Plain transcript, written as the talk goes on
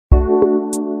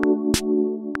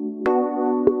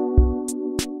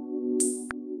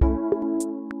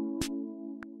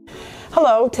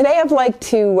Hello. Today I'd like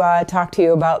to talk to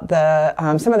you about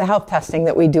some of the health testing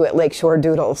that we do at Lakeshore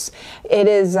Doodles. It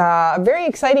is a very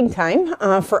exciting time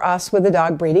for us with the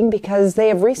dog breeding because they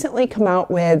have recently come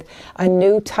out with a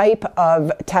new type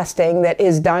of testing that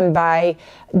is done by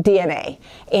DNA.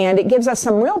 And it gives us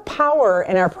some real power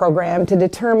in our program to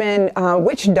determine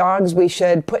which dogs we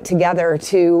should put together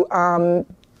to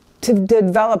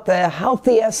develop the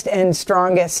healthiest and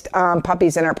strongest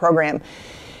puppies in our program.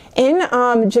 In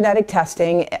genetic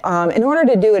testing, in order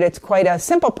to do it, it's quite a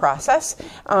simple process.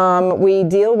 We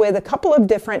deal with a couple of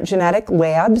different genetic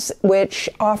labs which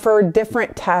offer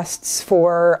different tests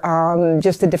for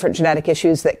just the different genetic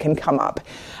issues that can come up.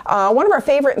 One of our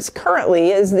favorites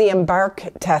currently is the Embark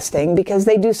testing because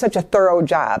they do such a thorough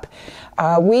job.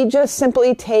 We just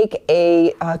simply take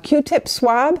a Q-tip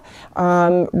swab,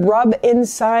 rub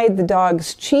inside the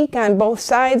dog's cheek on both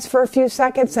sides for a few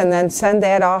seconds, and then send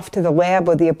that off to the lab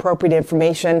with the appropriate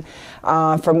information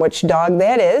from which dog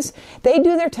that is. They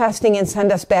do their testing and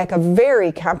send us back a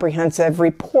very comprehensive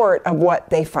report of what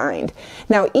they find.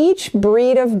 Now, each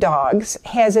breed of dogs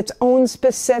has its own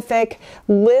specific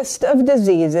list of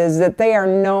diseases that they are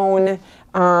known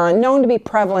to be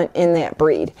prevalent in that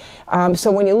breed.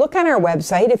 So when you look on our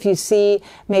website, if you see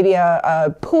maybe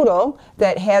a poodle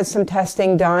that has some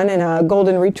testing done and a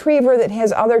golden retriever that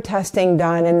has other testing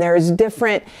done, and there's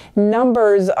different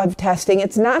numbers of testing,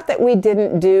 it's not that we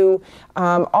didn't do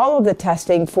all of the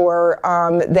testing for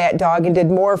that dog and did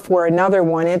more for another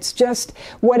one. It's just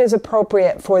what is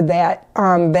appropriate for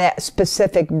that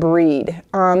specific breed.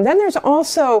 Then there's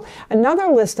also another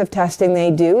list of testing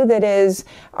they do that is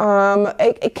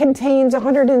it contains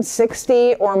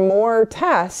 160 or more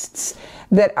tests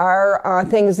that are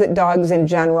things that dogs in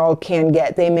general can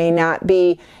get. They may not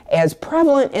be as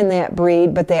prevalent in that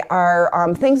breed, but they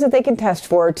are things that they can test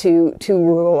for to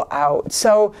rule out.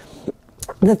 So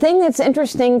the thing that's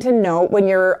interesting to note when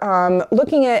you're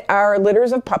looking at our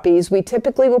litters of puppies, we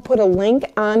typically will put a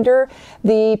link under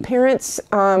the parents'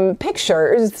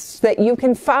 pictures that you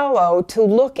can follow to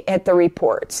look at the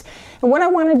reports. And what I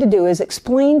wanted to do is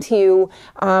explain to you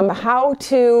how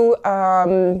to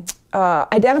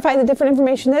identify the different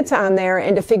information that's on there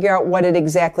and to figure out what it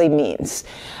exactly means.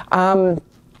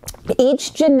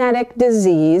 Each genetic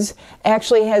disease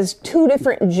actually has two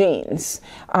different genes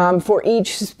for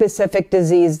each specific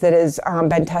disease that has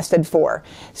been tested for.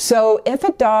 So if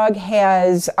a dog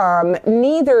has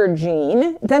neither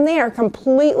gene, then they are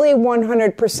completely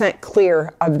 100%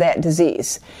 clear of that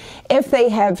disease. If they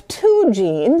have two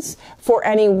genes for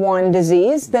any one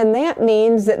disease, then that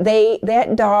means that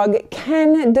that dog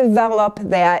can develop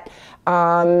that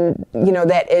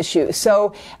that issue.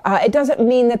 So it doesn't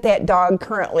mean that that dog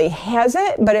currently has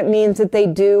it, but it means that they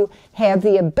do have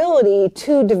the ability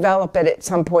to develop it at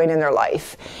some point in their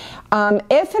life.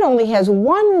 If it only has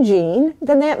one gene,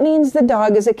 then that means the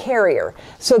dog is a carrier,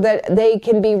 so that they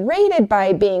can be rated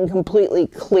by being completely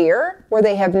clear, where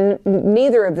they have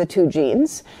neither of the two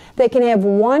genes. They can have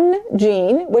one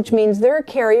gene, which means they're a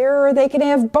carrier, or they can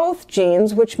have both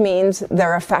genes, which means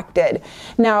they're affected.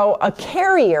 Now, a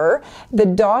carrier, the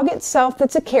dog itself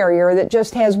that's a carrier that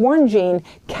just has one gene,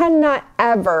 cannot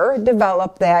ever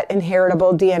develop that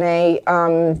inheritable DNA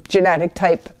genetic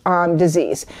type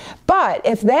disease. But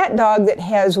if that dog that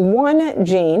has one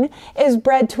gene is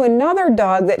bred to another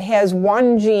dog that has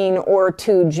one gene or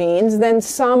two genes, then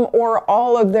some or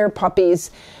all of their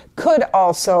puppies could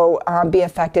also be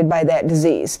affected by that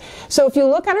disease. So if you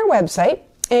look on our website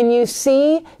and you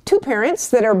see two parents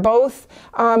that are both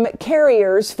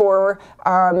carriers for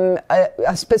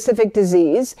a specific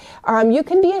disease, you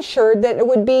can be assured that it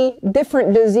would be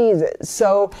different diseases.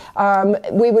 So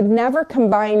we would never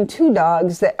combine two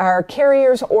dogs that are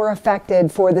carriers or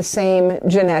affected for the same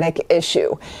genetic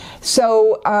issue.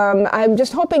 So I'm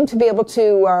just hoping to be able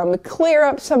to clear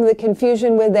up some of the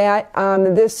confusion with that.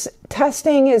 This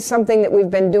testing is something that we've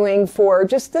been doing for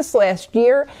just this last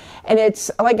year, and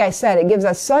it's, like I said, it gives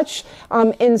us such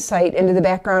insight into the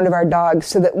background of our dogs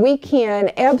so that we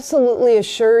can absolutely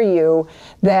assure you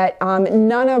that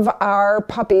none of our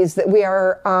puppies that we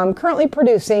are currently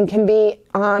producing can be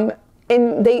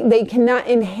they cannot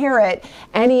inherit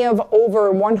any of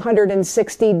over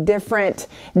 160 different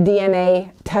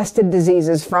DNA tested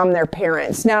diseases from their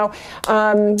parents. Now,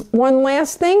 one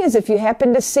last thing is if you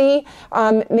happen to see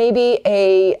maybe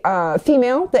a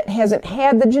female that hasn't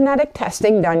had the genetic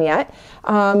testing done yet,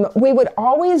 we would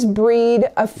always breed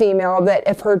a female that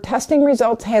if her testing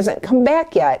results hasn't come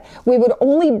back yet, we would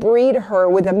only breed her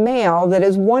with a male that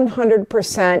is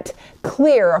 100%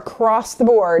 clear across the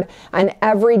board on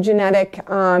every genetic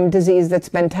genetic disease that's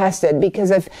been tested, because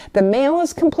if the male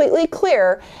is completely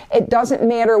clear, it doesn't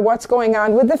matter what's going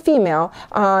on with the female.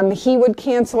 He would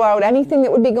cancel out anything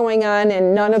that would be going on,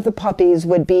 and none of the puppies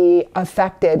would be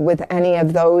affected with any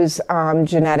of those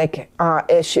genetic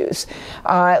issues.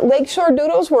 Lakeshore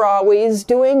Doodles, we're always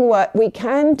doing what we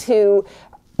can to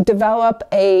develop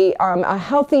a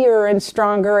healthier and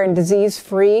stronger and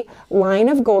disease-free line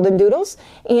of golden doodles,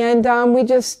 and we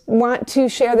just want to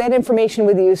share that information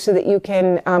with you so that you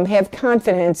can have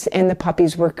confidence in the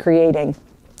puppies we're creating.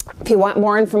 If you want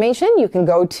more information, you can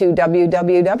go to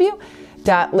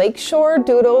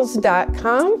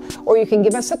www.lakeshoredoodles.com, or you can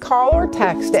give us a call or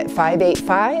text at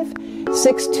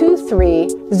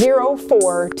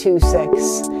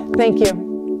 585-623-0426. Thank you.